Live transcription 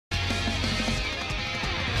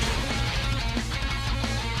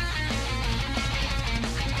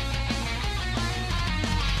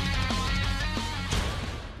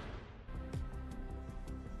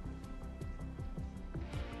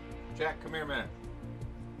Come here, man.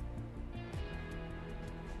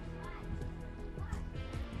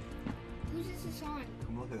 Whose is this on?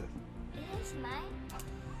 Come look at this. Is this mine?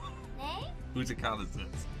 Name? Whose account is this?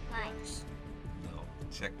 Mine. No.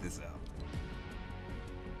 Check this out.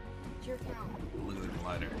 It's your account. Look at the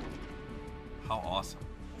glider. How awesome.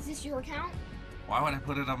 Is this your account? Why would I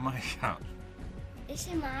put it on my account? Is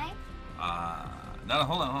it mine? No,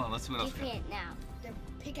 hold on. Let's see what else we got. Different now. The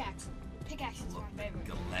pickaxe. Pickaxe is Look, my favorite.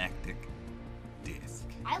 galactic disc.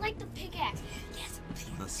 I like the pickaxe. Yes.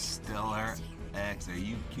 The Stellar X. Are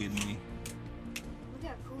you kidding me? Look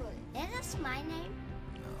how cool it is. Is this my name?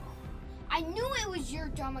 No. I knew it was your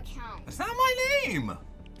dumb account. That's not my name!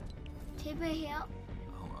 Tabor Hill.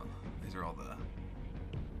 Hold on. These are all the...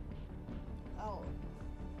 Oh.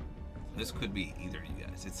 This could be either of you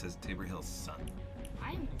guys. It says Tabor Hill's son.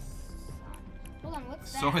 I'm. Hold on.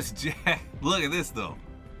 What's that? So is Jack. Look at this, though.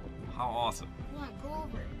 How awesome. Hold on. Go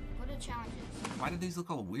over it. Go to challenges. Why do these look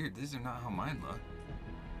all weird? These are not how mine look.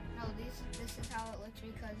 No, this is how it looks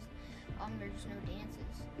because there's no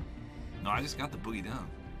dances. No, I just got the boogie down.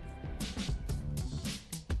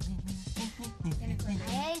 I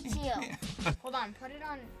hate you. Hold on. Put it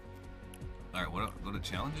on. Alright, what go to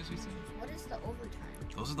challenges, you said? What is the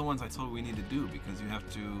overtime? Those are the ones I told you we need to do because you have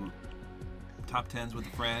to top 10s with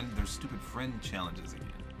a friend. There's stupid friend challenges again.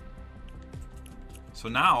 So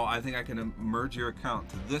now I think I can merge your account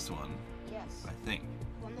to this one. Yes. I think.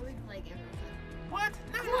 One that we play again. What?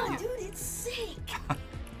 Come on, dude, it's sick.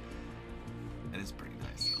 That is pretty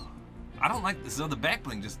nice though. I don't like this. So the back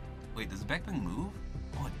bling just... Wait, does the back bling move?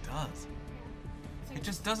 Oh, it does. Like, It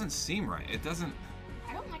just doesn't seem right. It doesn't...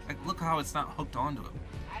 I don't like. Like, look how it's not hooked onto him.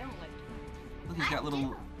 I don't like. Look,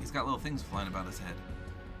 he's got little things flying about his head.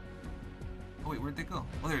 Oh wait, where'd they go?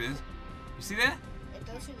 Oh, there it is. You see that?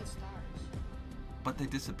 Those are the stars. But they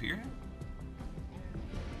disappear?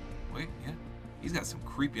 Wait, yeah. He's got some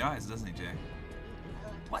creepy eyes, doesn't he, Jack?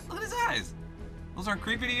 What? Look at his eyes. Those aren't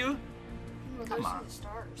creepy to you? No, Come those on. are the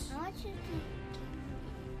stars. I want you to.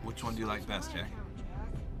 Which one do you like best, My Jack? account, Jack.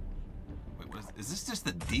 Wait, what is this just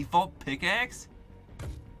the default pickaxe?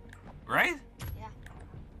 Right? Yeah.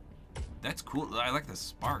 That's cool. I like the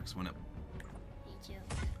sparks when it... Me too.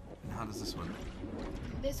 And how does this one...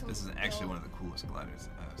 This This is actually one of the coolest gliders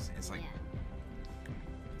I've seen. It's like... Yeah.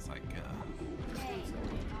 It's like, Hey,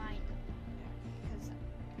 mine. Because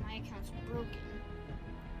my account's broken.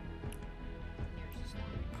 Yours is not.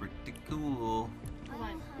 pretty cool. I don't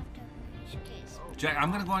have to case. Jack,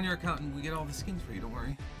 I'm gonna go on your account and we get all the skins for you. Don't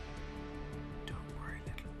worry. Don't worry,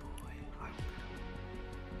 little boy. I will.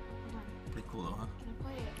 Hold on. Pretty cool though, huh? Can I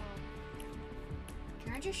play it?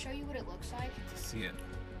 Can I just show you what it looks like? To see it.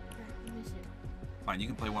 Here, let me see. Fine, you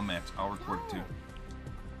can play one match. I'll record it too.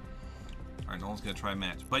 Alright, Nolan's gonna try a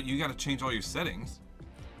match. But you gotta change all your settings.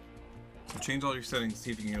 So change all your settings,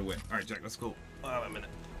 see if you can get a win. Alright, Jack, let's go. A minute.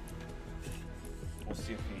 We'll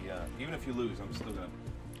see if he, even if you lose, I'm still gonna,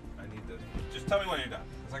 I need to, just tell me when you're done,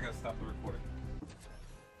 because I gotta stop the recording.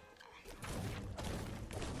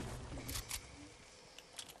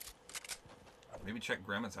 Maybe check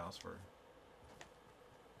Grandma's house for...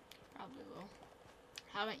 Probably will.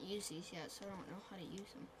 Haven't used these yet, so I don't know how to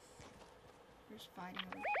use them. There's fighting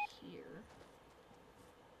over here.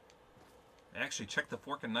 Actually, check the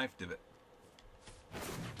fork and knife divot.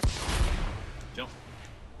 Jump.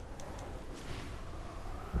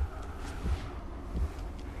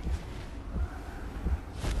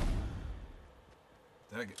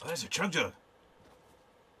 Did I get... Oh, there's a chug jug.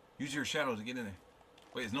 Use your shadow to get in there.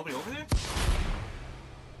 Wait, is nobody over there?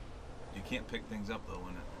 You can't pick things up though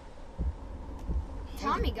when it...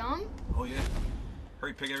 Tommy gum? Oh yeah.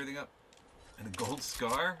 Hurry, pick everything up. And a gold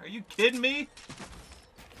scar? Are you kidding me?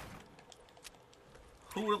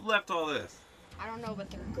 Who would have left all this? I don't know,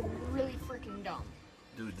 but they're really freaking dumb.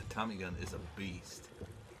 Dude, the Tommy gun is a beast.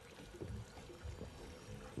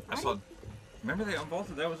 I saw... Remember they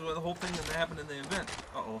unvaulted? That was the whole thing that happened in the event.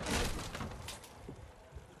 Uh-oh.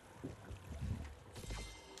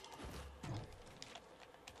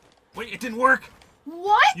 Wait, it didn't work!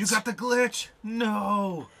 What? You got the glitch!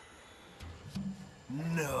 No!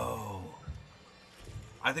 No.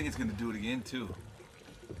 I think it's gonna do it again, too.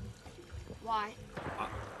 Why?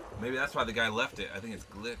 Maybe that's why the guy left it. I think it's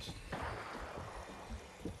glitched.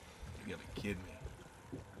 You gotta be kidding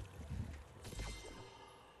me.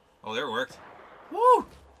 Oh, there it worked. Woo!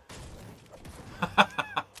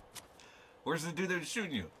 Where's the dude that was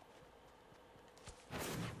shooting you?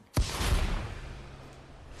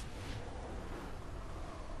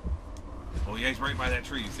 Oh yeah, he's right by that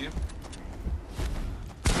tree. You see him?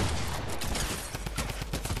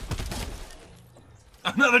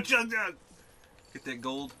 Another chug jug! Get that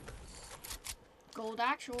gold. Gold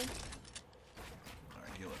actual.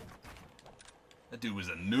 Alright, heal it. That dude was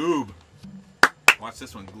a noob. Watch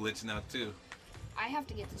this one glitch now too. I have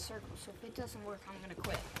to get the circle, so if it doesn't work, I'm gonna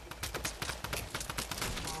quit.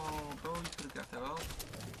 Oh, bro, you could have got that off.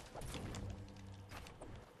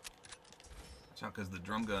 Watch out, because the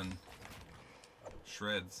drum gun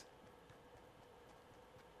shreds.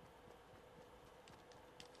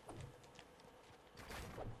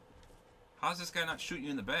 How's this guy not shooting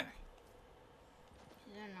you in the back?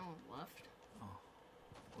 Is there no one left? Oh.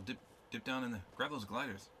 Well, dip down in the... Grab those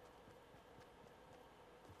gliders.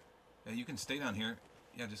 Yeah, you can stay down here.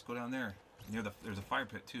 Yeah, just go down there. Near the... There's a fire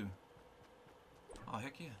pit, too. Oh,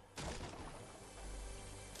 heck yeah.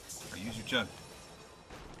 Alright, use your chug.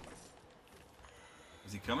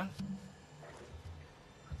 Is he coming?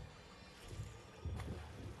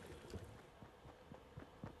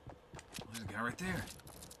 Oh, there's a guy right there.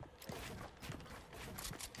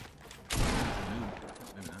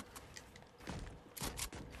 Maybe not.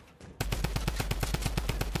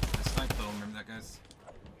 That snipe though, remember that guy's?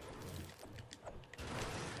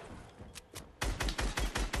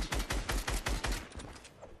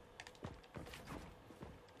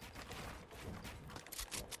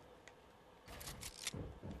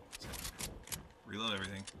 Reload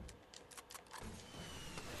everything.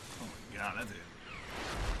 Oh my god, that's it.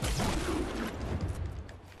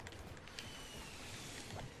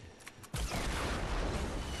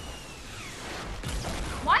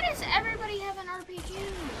 Why does everybody have an RPG?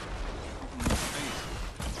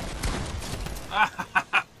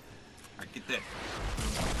 Alright, get that.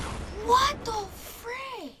 What the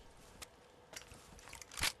frick?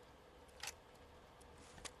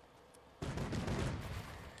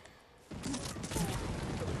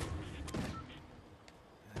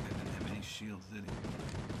 That guy didn't have any shields, did he?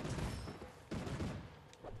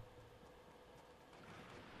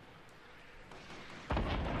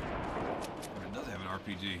 It does have an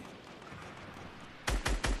RPG.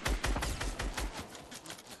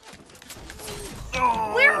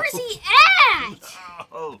 Oh! Where was he at?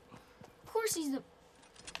 Oh! Of course he's the...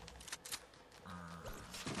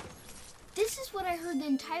 This is what I heard the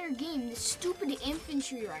entire game, this stupid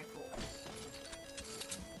infantry rifle.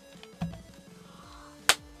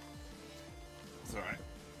 It's alright.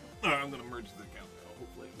 Alright, I'm gonna merge the account now,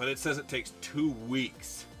 hopefully. But it says it takes 2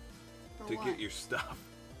 weeks For to what? get your stuff.